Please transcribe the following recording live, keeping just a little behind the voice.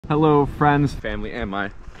Hello friends, family, and my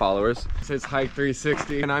followers. This is Hike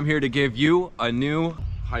 360 and I'm here to give you a new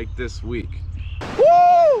hike this week.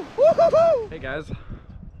 Woo! Woo-hoo-hoo! Hey guys,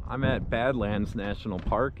 I'm at Badlands National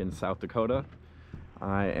Park in South Dakota.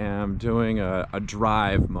 I am doing a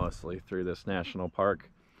drive mostly through this national park,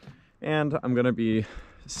 and I'm gonna be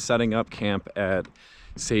setting up camp at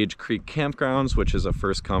Sage Creek Campgrounds, which is a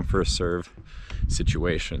first come first serve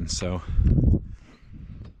situation. So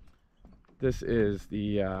this is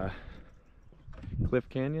the Cliff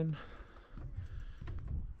Canyon.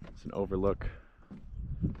 It's an overlook.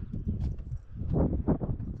 We'll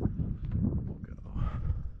go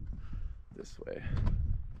this way.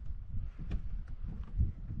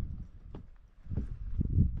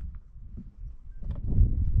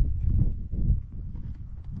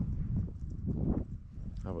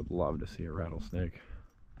 I would love to see a rattlesnake.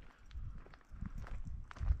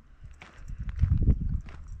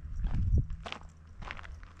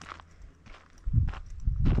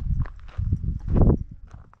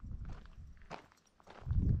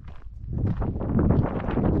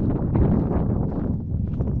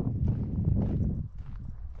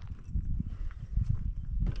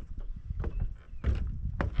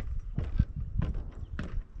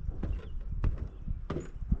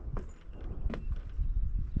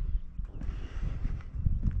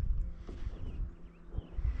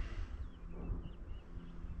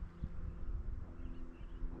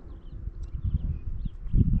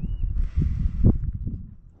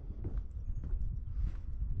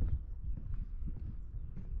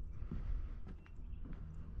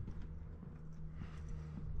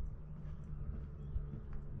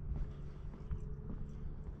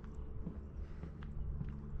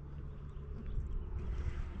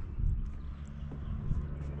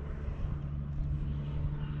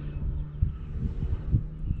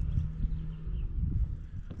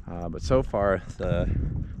 But so far, the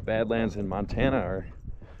Badlands in Montana are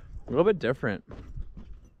a little bit different.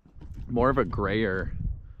 More of a grayer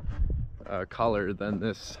color than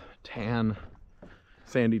this tan,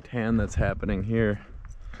 sandy tan that's happening here.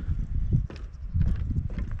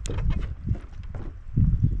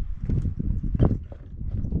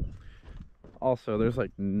 Also, there's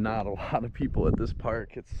like not a lot of people at this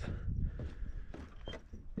park. It's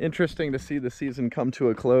interesting to see the season come to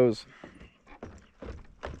a close.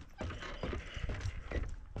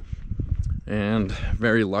 And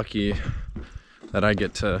very lucky that I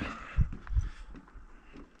get to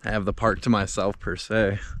have the park to myself per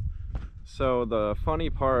se. So the funny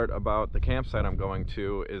part about the campsite I'm going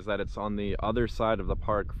to is that it's on the other side of the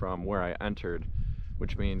park from where I entered,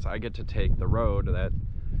 which means I get to take the road that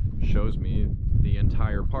shows me the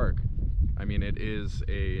entire park. I mean, it is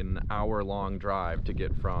an hour-long drive to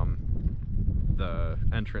get from the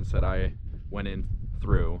entrance that I went in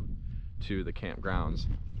through to the campgrounds.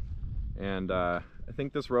 And I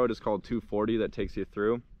think this road is called 240 that takes you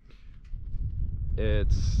through.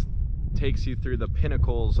 It takes you through the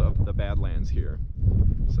pinnacles of the Badlands here.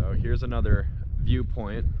 So here's another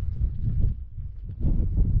viewpoint.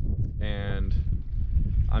 And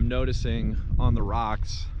I'm noticing on the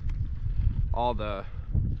rocks all the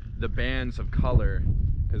bands of color,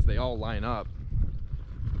 because they all line up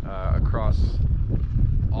across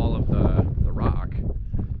all of the rock.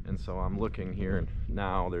 And so I'm looking here, and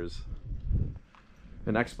now there's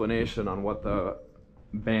an explanation on what the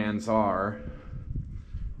bands are.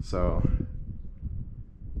 So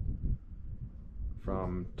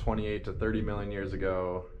from 28 to 30 million years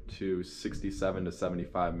ago to 67 to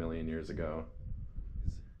 75 million years ago.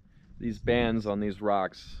 These bands on these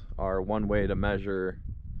rocks are one way to measure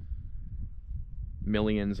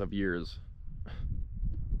millions of years.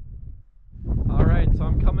 Alright, so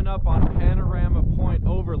I'm coming up on Panorama Point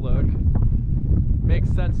Overlook.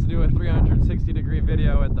 Makes sense to do a 360-degree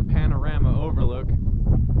video at the Panorama Overlook.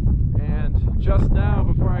 And just now,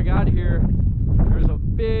 before I got here, there's a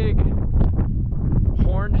big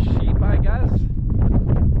horned sheep, I guess,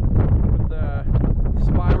 with the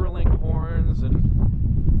spiraling horns, and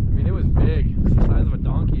I mean, it was big. It's the size of a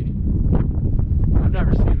donkey. I've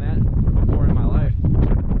never seen that before in my life.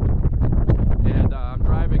 And I'm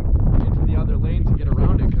driving into the other lane to get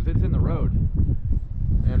around it because it's in the road.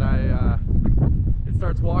 And it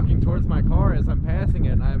starts walking towards my car as I'm passing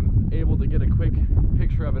it, and I'm able to get a quick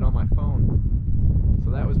picture of it on my phone. So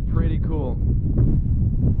that was pretty cool.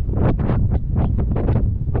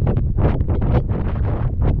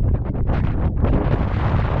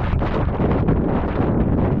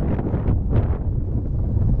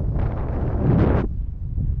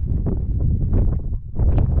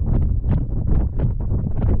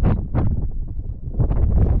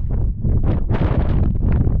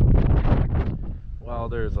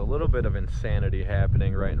 There's a little bit of insanity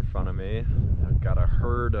happening right in front of me. I've got a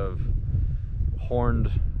herd of horned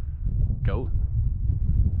goat,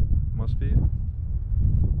 must be.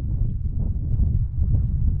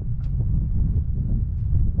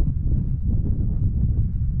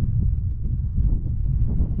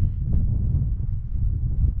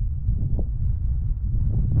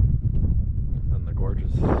 And the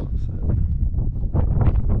gorgeous sunset.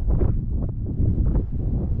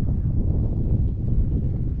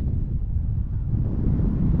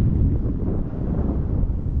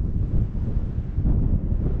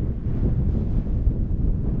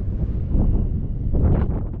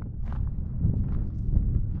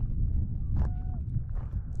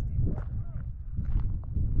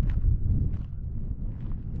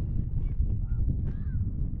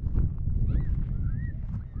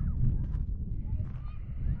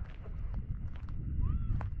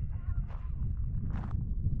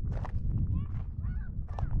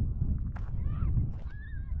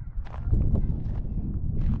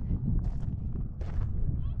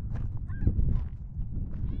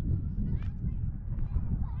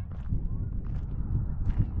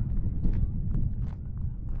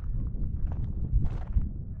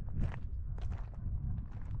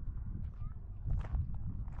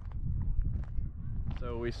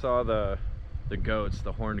 So we saw the goats,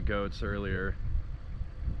 the horned goats earlier,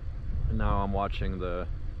 and now I'm watching the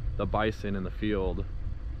bison in the field.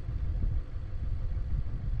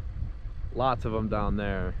 Lots of them down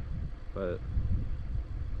there, but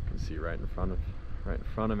you can see right in front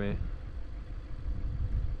of me.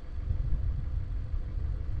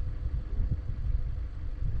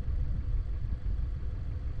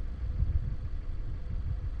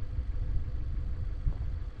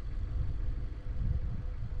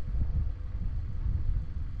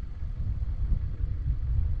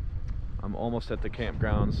 I'm almost at the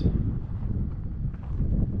campgrounds.